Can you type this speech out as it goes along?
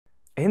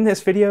In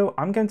this video,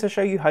 I'm going to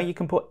show you how you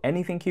can put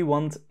anything you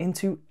want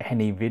into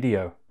any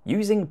video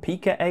using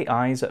Pika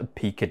AI's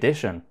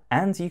Pikaddition,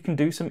 and you can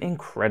do some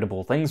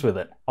incredible things with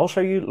it. I'll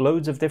show you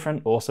loads of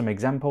different awesome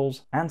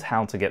examples and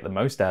how to get the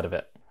most out of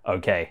it.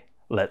 Okay,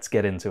 let's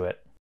get into it.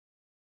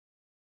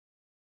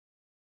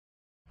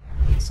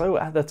 So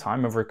at the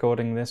time of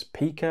recording this,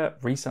 Pika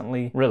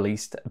recently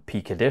released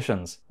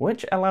Pikadditions,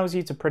 which allows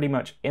you to pretty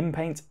much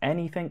inpaint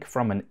anything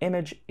from an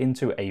image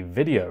into a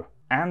video.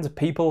 And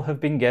people have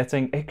been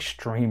getting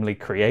extremely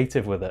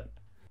creative with it.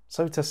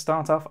 So to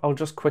start off, I'll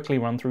just quickly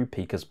run through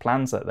Pika's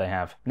plans that they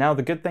have. Now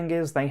the good thing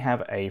is they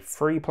have a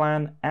free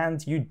plan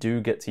and you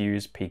do get to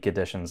use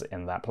Pikadditions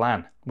in that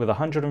plan. With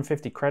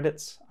 150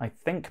 credits, I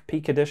think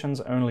Pikadditions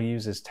only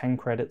uses 10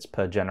 credits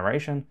per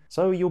generation,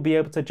 so you'll be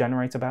able to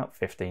generate about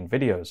 15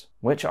 videos,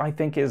 which I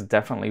think is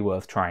definitely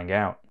worth trying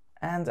out.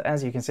 And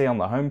as you can see on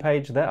the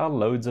homepage, there are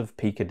loads of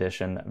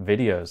Pikaddition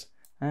videos,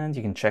 and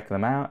you can check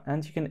them out,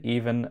 and you can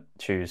even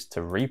choose to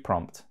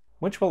reprompt,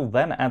 which will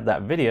then add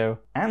that video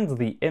and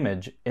the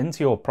image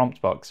into your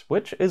prompt box,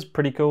 which is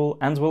pretty cool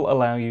and will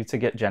allow you to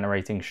get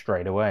generating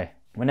straight away.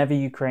 Whenever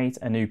you create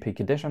a new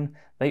Pikaddition,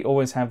 they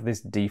always have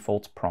this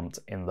default prompt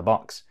in the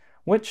box,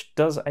 which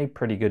does a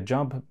pretty good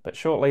job, but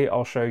shortly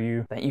I'll show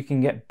you that you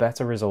can get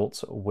better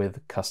results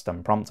with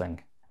custom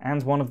prompting.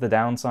 And one of the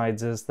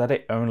downsides is that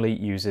it only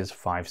uses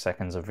 5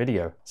 seconds of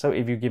video. So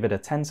if you give it a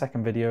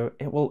 10-second video,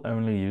 it will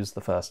only use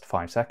the first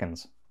 5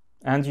 seconds.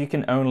 And you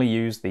can only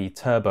use the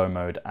turbo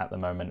mode at the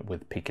moment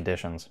with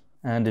Pikadditions.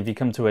 And if you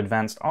come to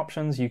advanced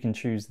options, you can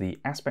choose the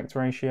aspect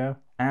ratio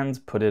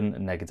and put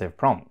in negative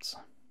prompts.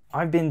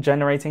 I've been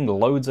generating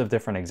loads of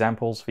different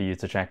examples for you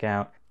to check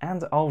out,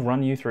 and I'll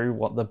run you through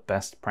what the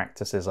best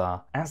practices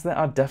are, as there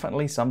are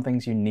definitely some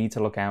things you need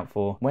to look out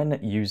for when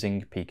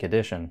using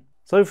Pikaddition.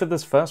 So for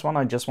this first one,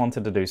 I just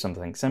wanted to do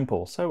something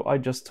simple, so I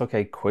just took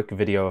a quick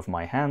video of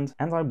my hand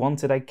and I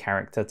wanted a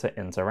character to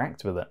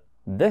interact with it.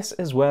 This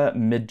is where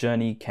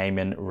Midjourney came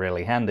in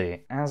really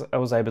handy, as I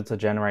was able to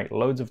generate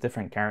loads of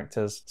different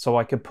characters so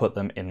I could put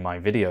them in my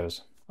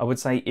videos. I would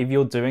say if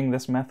you're doing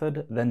this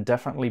method, then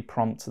definitely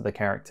prompt the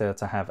character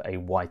to have a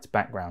white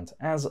background,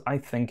 as I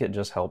think it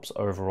just helps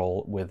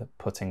overall with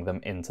putting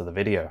them into the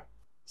video.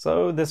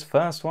 So this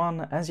first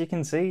one, as you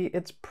can see,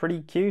 it's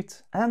pretty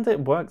cute and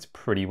it worked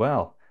pretty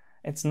well.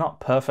 It's not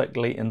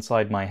perfectly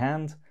inside my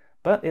hand,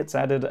 but it's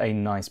added a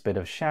nice bit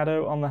of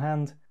shadow on the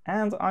hand,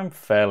 and I'm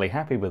fairly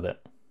happy with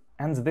it.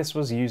 And this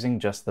was using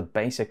just the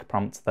basic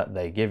prompt that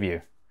they give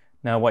you.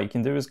 Now what you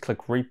can do is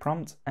click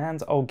reprompt,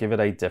 and I'll give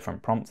it a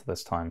different prompt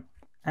this time.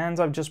 And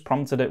I've just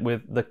prompted it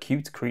with "the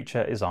cute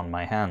creature is on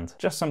my hand."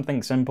 Just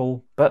something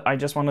simple, but I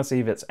just want to see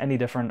if it's any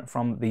different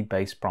from the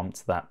base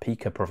prompt that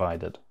Pika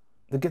provided.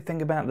 The good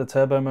thing about the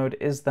turbo mode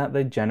is that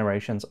the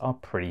generations are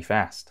pretty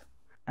fast.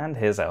 And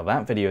here's how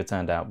that video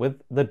turned out with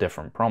the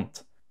different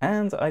prompt.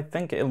 And I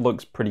think it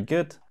looks pretty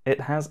good.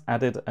 It has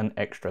added an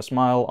extra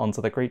smile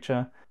onto the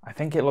creature. I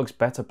think it looks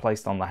better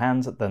placed on the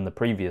hand than the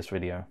previous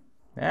video.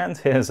 And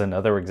here's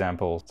another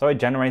example. So I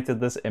generated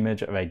this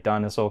image of a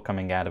dinosaur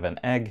coming out of an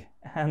egg,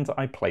 and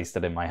I placed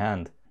it in my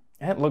hand.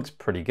 It looks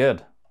pretty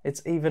good.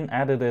 It's even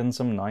added in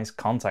some nice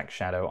contact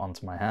shadow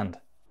onto my hand.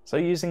 So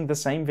using the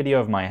same video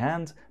of my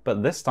hand,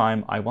 but this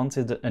time I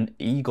wanted an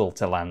eagle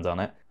to land on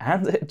it,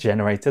 and it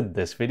generated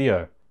this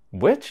video,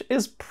 which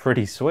is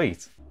pretty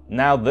sweet.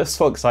 Now this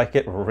looks like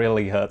it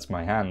really hurts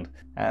my hand,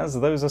 as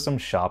those are some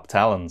sharp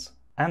talons.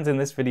 And in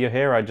this video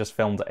here, I just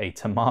filmed a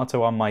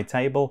tomato on my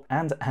table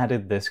and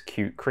added this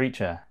cute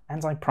creature,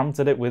 and I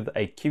prompted it with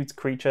 "a cute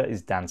creature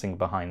is dancing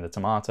behind the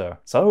tomato."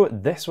 So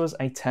this was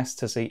a test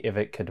to see if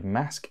it could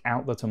mask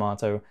out the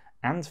tomato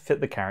and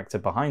fit the character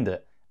behind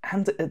it.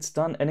 And it's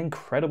done an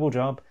incredible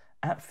job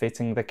at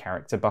fitting the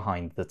character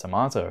behind the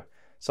tomato.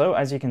 So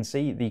as you can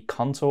see, the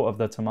contour of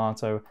the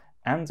tomato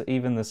and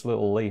even this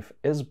little leaf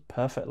is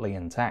perfectly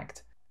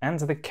intact. And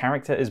the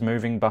character is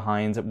moving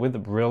behind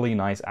with really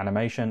nice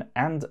animation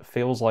and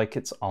feels like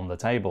it's on the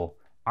table.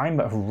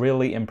 I'm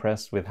really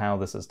impressed with how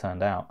this has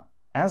turned out,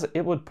 as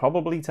it would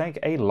probably take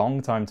a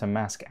long time to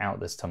mask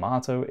out this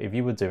tomato if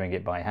you were doing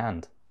it by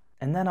hand.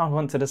 And then I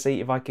wanted to see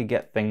if I could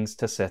get things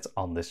to sit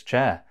on this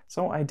chair.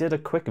 So I did a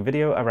quick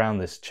video around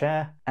this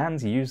chair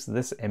and used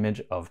this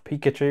image of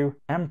Pikachu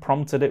and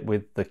prompted it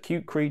with "the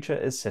cute creature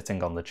is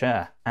sitting on the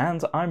chair."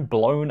 And I'm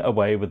blown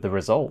away with the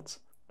result.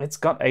 It's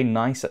got a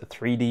nice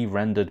 3D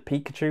rendered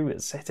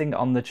Pikachu sitting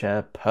on the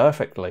chair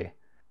perfectly.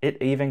 It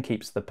even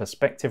keeps the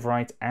perspective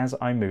right as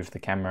I move the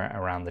camera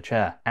around the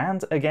chair.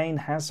 And again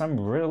has some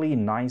really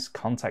nice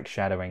contact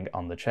shadowing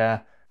on the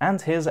chair. And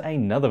here's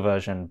another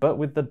version, but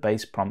with the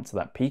base prompt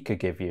that Pika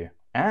give you.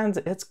 And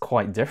it's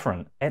quite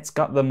different. It's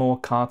got the more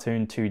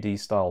cartoon 2D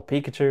style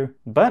Pikachu,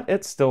 but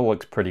it still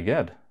looks pretty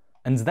good.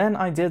 And then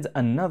I did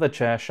another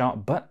chair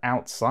shot, but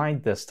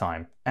outside this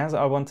time, as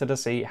I wanted to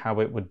see how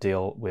it would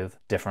deal with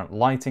different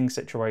lighting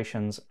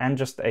situations and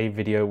just a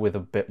video with a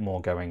bit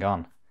more going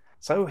on.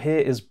 So here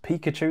is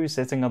Pikachu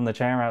sitting on the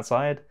chair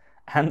outside,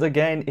 and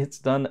again, it's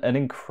done an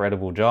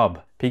incredible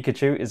job.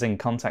 Pikachu is in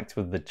contact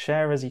with the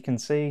chair, as you can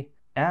see,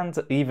 and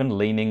even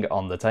leaning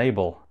on the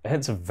table.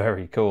 It's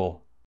very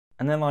cool.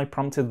 And then I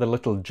prompted the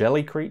little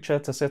jelly creature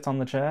to sit on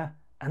the chair,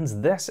 and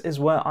this is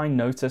where I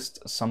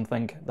noticed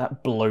something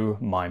that blew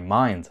my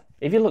mind.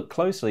 If you look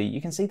closely, you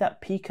can see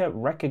that Pika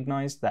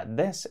recognized that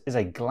this is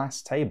a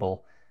glass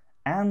table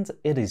and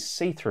it is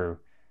see-through.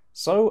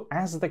 So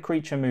as the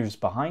creature moves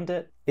behind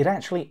it, it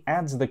actually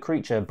adds the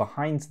creature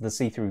behind the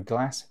see-through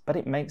glass, but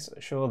it makes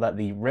sure that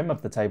the rim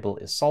of the table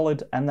is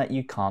solid and that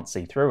you can't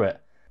see through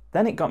it.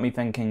 Then it got me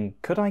thinking,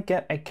 could I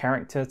get a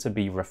character to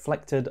be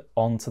reflected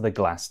onto the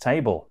glass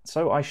table?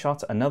 So I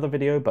shot another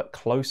video but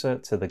closer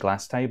to the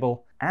glass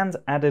table and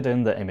added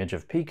in the image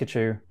of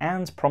Pikachu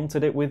and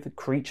prompted it with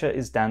creature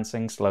is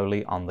dancing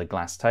slowly on the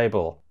glass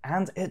table.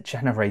 And it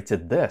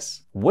generated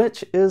this,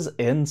 which is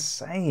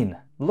insane.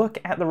 Look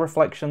at the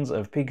reflections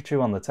of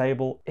Pikachu on the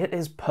table. It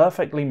is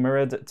perfectly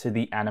mirrored to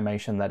the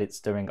animation that it's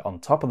doing on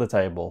top of the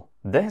table.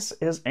 This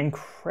is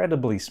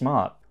incredibly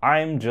smart.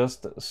 I'm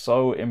just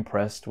so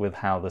impressed with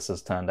how this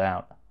has turned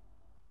out.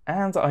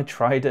 And I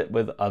tried it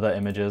with other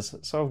images,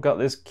 so I've got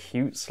this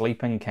cute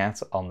sleeping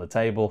cat on the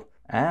table,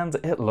 and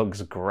it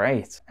looks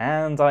great.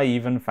 And I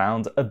even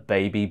found a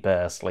baby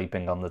bear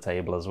sleeping on the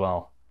table as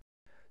well.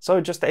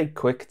 So just a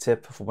quick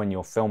tip for when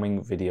you're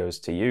filming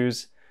videos to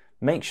use,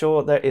 make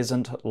sure there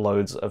isn't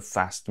loads of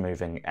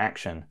fast-moving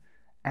action,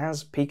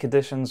 as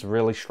Pikadditions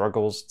really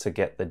struggles to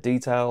get the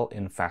detail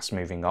in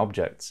fast-moving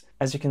objects.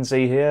 As you can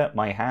see here,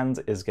 my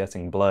hand is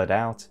getting blurred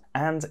out,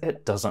 and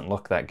it doesn't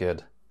look that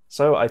good.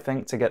 So I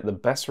think to get the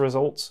best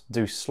results,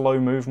 do slow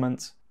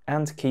movement,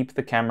 and keep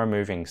the camera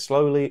moving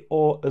slowly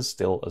or as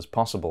still as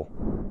possible.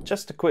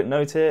 Just a quick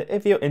note here,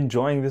 if you're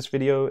enjoying this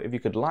video, if you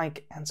could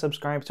like and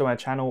subscribe to our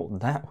channel,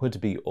 that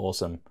would be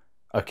awesome.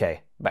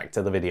 Okay, back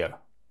to the video.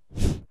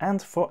 And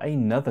for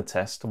another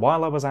test,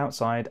 while I was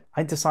outside,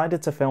 I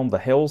decided to film the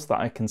hills that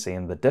I can see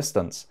in the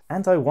distance,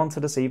 and I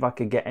wanted to see if I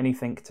could get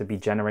anything to be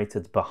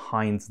generated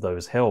behind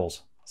those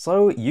hills.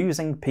 So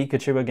using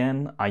Pikachu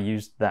again, I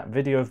used that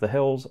video of the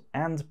hills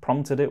and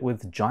prompted it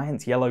with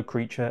giant yellow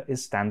creature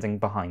is standing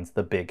behind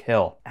the big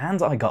hill.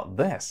 And I got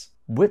this,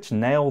 which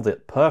nailed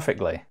it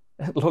perfectly.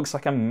 It looks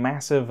like a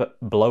massive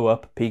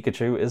blow-up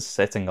Pikachu is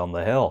sitting on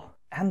the hill,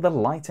 and the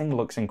lighting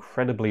looks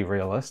incredibly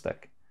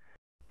realistic.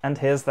 And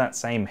here's that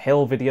same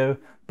hill video,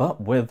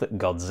 but with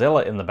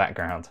Godzilla in the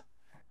background.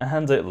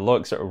 And it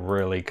looks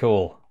really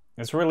cool.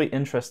 It's really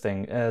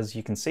interesting, as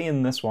you can see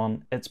in this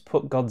one, it's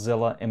put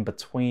Godzilla in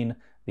between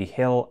the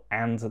hill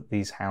and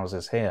these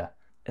houses here.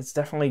 It's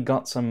definitely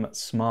got some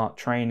smart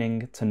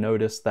training to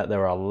notice that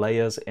there are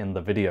layers in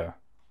the video.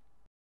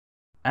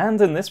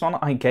 And in this one,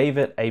 I gave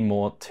it a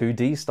more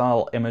 2D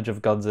style image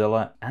of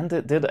Godzilla, and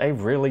it did a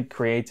really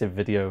creative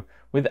video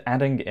with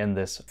adding in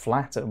this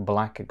flat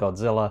black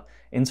Godzilla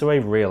into a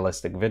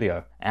realistic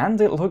video. And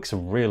it looks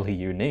really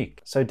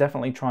unique, so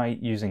definitely try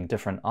using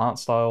different art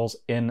styles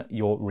in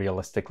your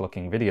realistic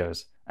looking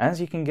videos,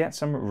 as you can get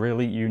some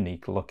really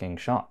unique looking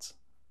shots.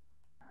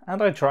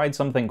 And I tried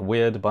something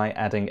weird by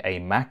adding a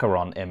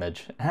macaron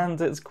image, and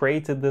it's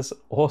created this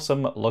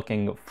awesome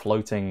looking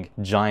floating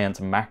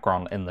giant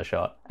macaron in the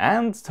shot.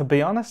 And to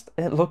be honest,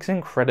 it looks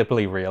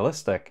incredibly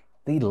realistic.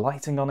 The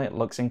lighting on it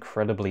looks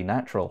incredibly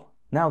natural.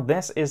 Now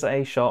this is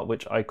a shot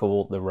which I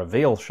call the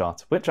reveal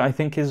shot, which I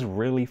think is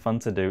really fun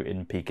to do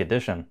in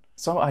Pikaddition.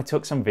 So I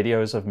took some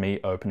videos of me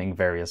opening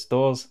various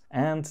doors,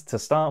 and to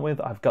start with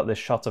I've got this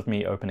shot of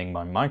me opening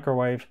my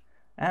microwave,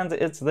 and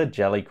it's the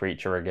jelly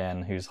creature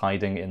again who's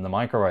hiding in the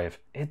microwave.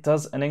 It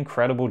does an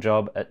incredible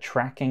job at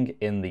tracking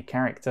in the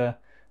character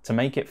to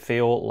make it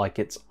feel like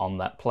it's on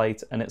that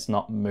plate and it's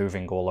not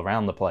moving all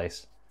around the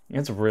place.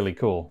 It's really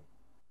cool.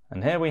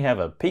 And here we have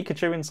a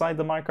Pikachu inside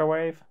the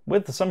microwave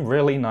with some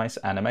really nice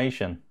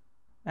animation.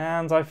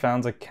 And I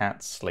found a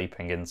cat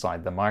sleeping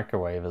inside the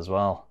microwave as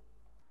well.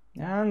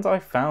 And I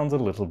found a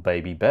little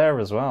baby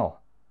bear as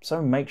well.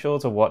 So make sure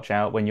to watch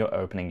out when you're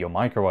opening your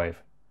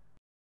microwave.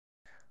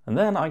 And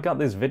then I got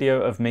this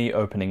video of me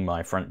opening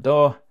my front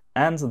door,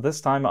 and this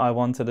time I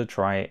wanted to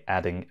try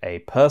adding a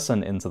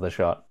person into the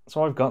shot.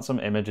 So I've got some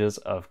images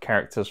of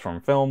characters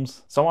from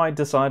films, so I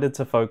decided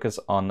to focus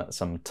on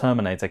some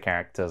Terminator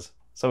characters.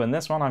 So in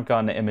this one I've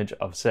got an image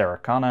of Sarah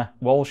Connor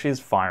while she's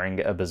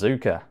firing a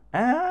bazooka.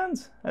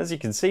 And as you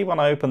can see when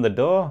I open the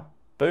door,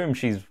 boom,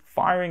 she's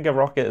firing a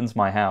rocket into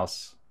my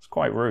house. It's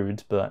quite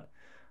rude, but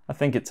I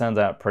think it turned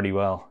out pretty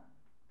well.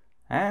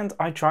 And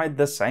I tried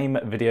the same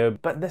video,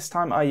 but this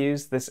time I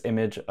used this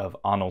image of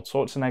Arnold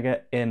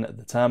Schwarzenegger in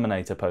the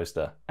Terminator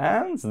poster.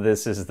 And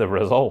this is the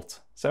result.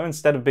 So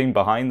instead of being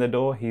behind the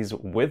door, he's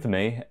with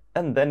me,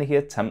 and then he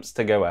attempts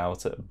to go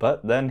out,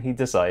 but then he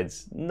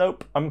decides,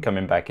 nope, I'm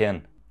coming back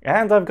in.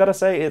 And I've got to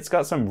say, it's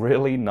got some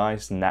really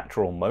nice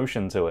natural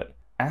motion to it.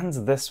 And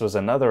this was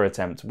another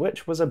attempt,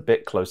 which was a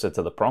bit closer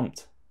to the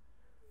prompt.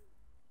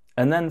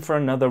 And then for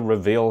another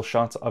reveal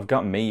shot, I've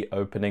got me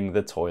opening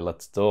the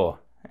toilet door.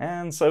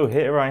 And so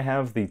here I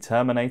have the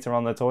Terminator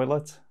on the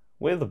toilet,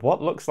 with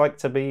what looks like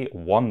to be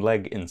one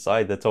leg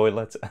inside the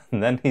toilet,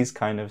 and then he's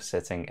kind of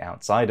sitting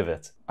outside of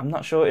it. I'm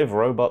not sure if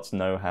robots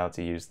know how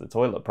to use the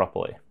toilet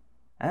properly.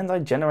 And I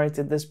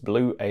generated this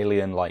blue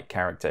alien-like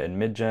character in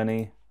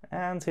Midjourney,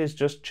 and he's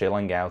just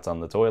chilling out on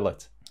the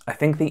toilet. I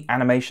think the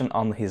animation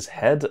on his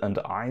head and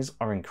eyes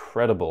are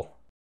incredible.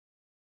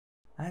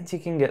 And you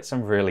can get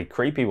some really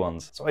creepy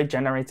ones. So I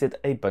generated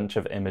a bunch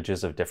of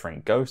images of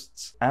different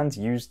ghosts and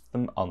used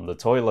them on the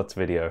toilet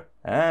video.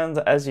 And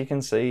as you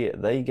can see,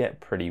 they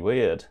get pretty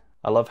weird.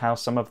 I love how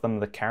some of them,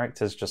 the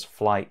characters just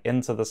fly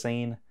into the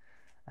scene,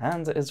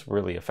 and it's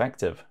really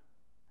effective.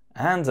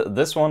 And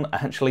this one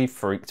actually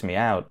freaked me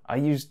out. I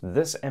used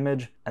this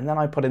image and then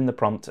I put in the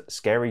prompt,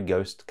 "Scary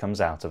ghost comes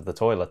out of the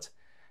toilet."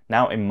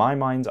 Now in my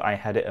mind I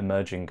had it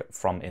emerging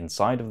from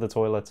inside of the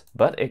toilet,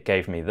 but it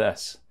gave me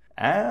this.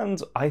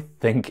 And I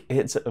think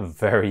it's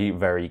very,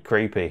 very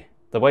creepy.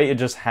 The way it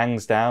just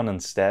hangs down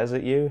and stares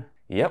at you.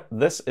 Yep,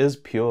 this is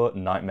pure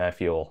nightmare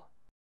fuel.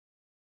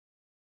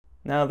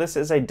 Now this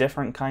is a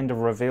different kind of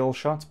reveal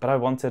shot, but I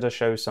wanted to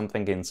show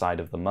something inside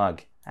of the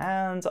mug.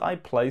 And I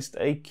placed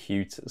a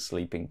cute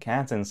sleeping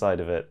cat inside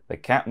of it. The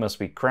cat must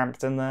be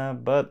cramped in there,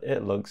 but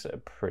it looks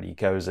pretty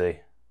cozy.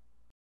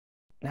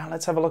 Now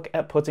let's have a look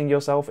at putting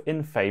yourself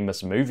in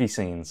famous movie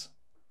scenes.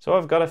 So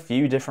I've got a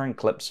few different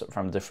clips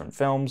from different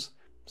films.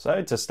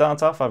 So to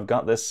start off, I've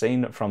got this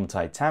scene from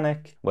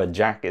Titanic, where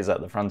Jack is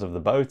at the front of the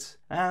boat,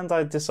 and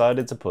I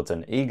decided to put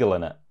an eagle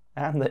in it.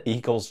 And the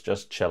eagle's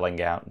just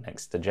chilling out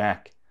next to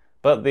Jack.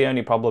 But the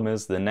only problem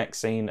is the next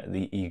scene,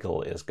 the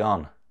eagle is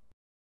gone.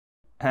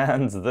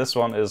 And this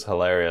one is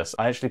hilarious.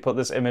 I actually put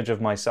this image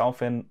of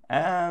myself in,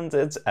 and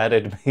it's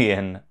added me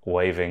in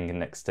waving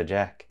next to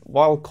Jack.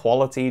 While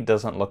quality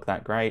doesn't look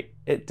that great,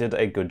 it did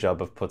a good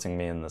job of putting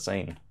me in the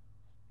scene.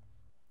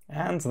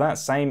 And that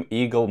same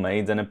eagle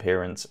made an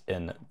appearance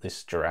in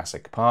this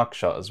Jurassic Park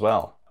shot as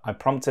well. I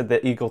prompted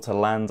the eagle to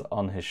land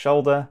on his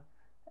shoulder,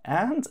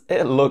 and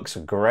it looks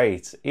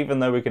great. Even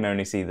though we can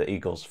only see the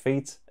eagle's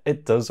feet,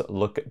 it does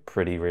look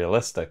pretty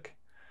realistic.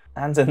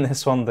 And in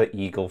this one, the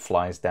eagle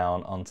flies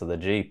down onto the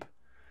Jeep.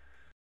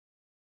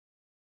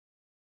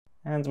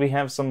 And we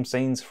have some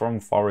scenes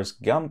from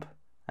Forrest Gump,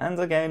 and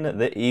again,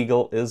 the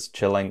eagle is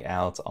chilling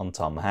out on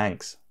Tom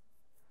Hanks.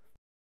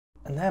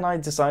 And then I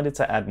decided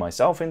to add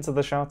myself into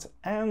the shot,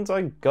 and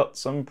I got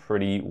some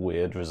pretty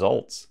weird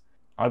results.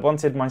 I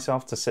wanted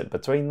myself to sit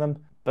between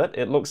them, but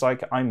it looks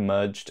like I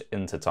merged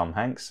into Tom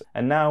Hanks,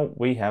 and now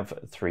we have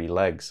 3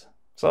 legs.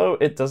 So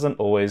it doesn't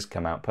always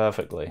come out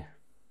perfectly.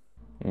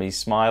 Me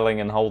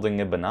smiling and holding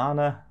a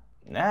banana,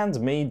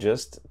 and me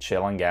just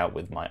chilling out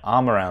with my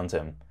arm around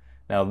him.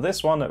 Now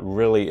this one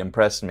really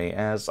impressed me,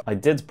 as I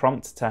did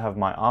prompt to have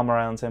my arm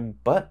around him,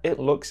 but it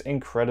looks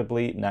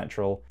incredibly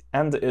natural,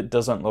 and it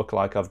doesn't look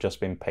like I've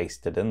just been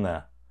pasted in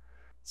there.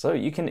 So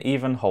you can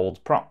even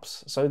hold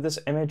props. So this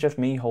image of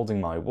me holding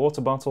my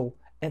water bottle,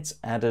 it's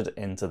added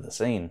into the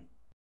scene.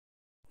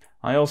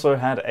 I also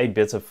had a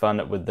bit of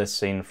fun with this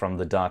scene from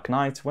The Dark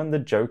Knight when the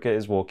Joker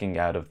is walking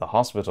out of the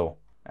hospital.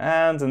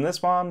 And in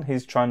this one,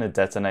 he's trying to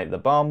detonate the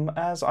bomb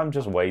as I'm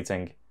just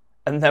waiting.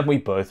 And then we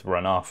both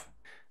run off.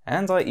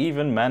 And I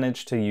even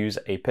managed to use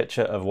a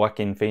picture of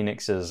Joaquin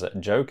Phoenix's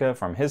Joker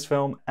from his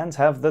film and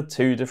have the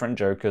 2 different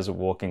Jokers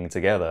walking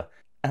together.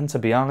 And to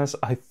be honest,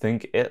 I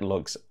think it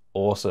looks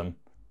awesome.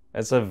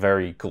 It's a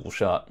very cool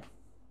shot.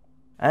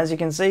 As you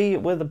can see,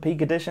 with the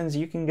Pikadditions,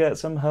 you can get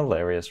some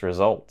hilarious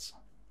results.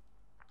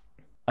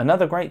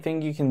 Another great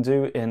thing you can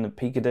do in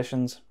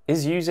Pikadditions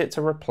is use it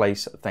to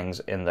replace things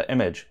in the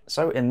image.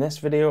 So in this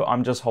video,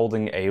 I'm just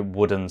holding a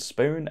wooden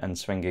spoon and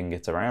swinging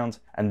it around,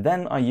 and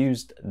then I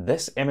used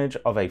this image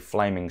of a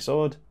flaming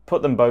sword,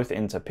 put them both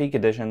into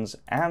Pikadditions,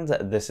 and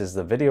this is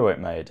the video it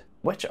made,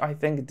 which I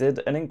think did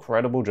an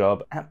incredible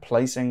job at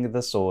placing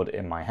the sword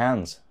in my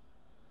hands.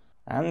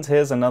 And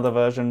here's another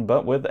version,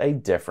 but with a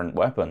different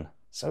weapon.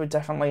 So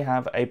definitely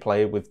have a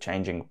play with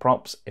changing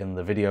props in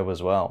the video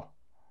as well.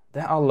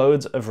 There are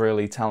loads of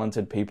really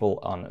talented people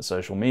on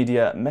social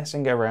media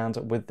messing around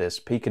with this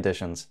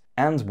Pikadditions,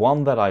 and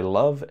one that I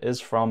love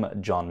is from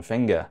John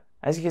Finger.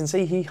 As you can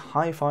see, he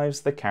high-fives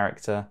the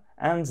character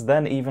and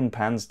then even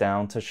pans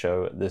down to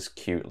show this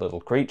cute little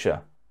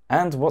creature.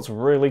 And what's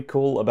really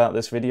cool about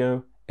this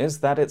video is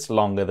that it's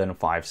longer than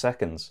 5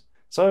 seconds.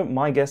 So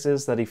my guess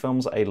is that he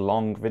films a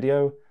long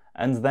video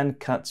and then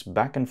cuts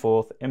back and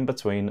forth in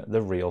between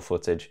the real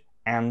footage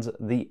and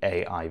the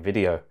AI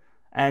video.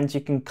 And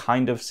you can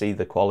kind of see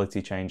the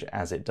quality change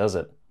as it does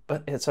it.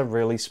 But it's a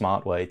really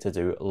smart way to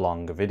do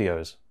longer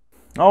videos.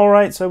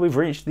 Alright, so we've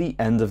reached the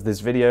end of this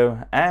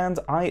video, and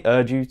I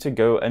urge you to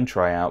go and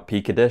try out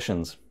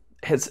Pikadditions.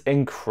 It's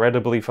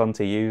incredibly fun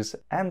to use,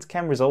 and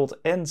can result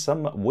in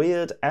some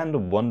weird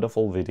and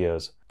wonderful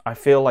videos. I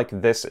feel like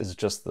this is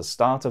just the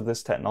start of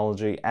this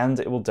technology, and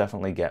it will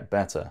definitely get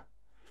better.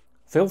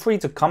 Feel free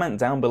to comment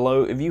down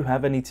below if you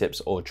have any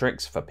tips or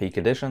tricks for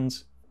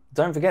Pikadditions.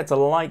 Don't forget to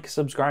like,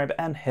 subscribe,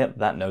 and hit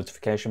that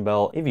notification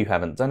bell if you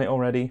haven't done it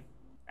already.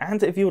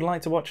 And if you would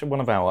like to watch one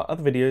of our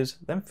other videos,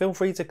 then feel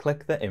free to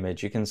click the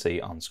image you can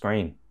see on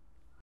screen.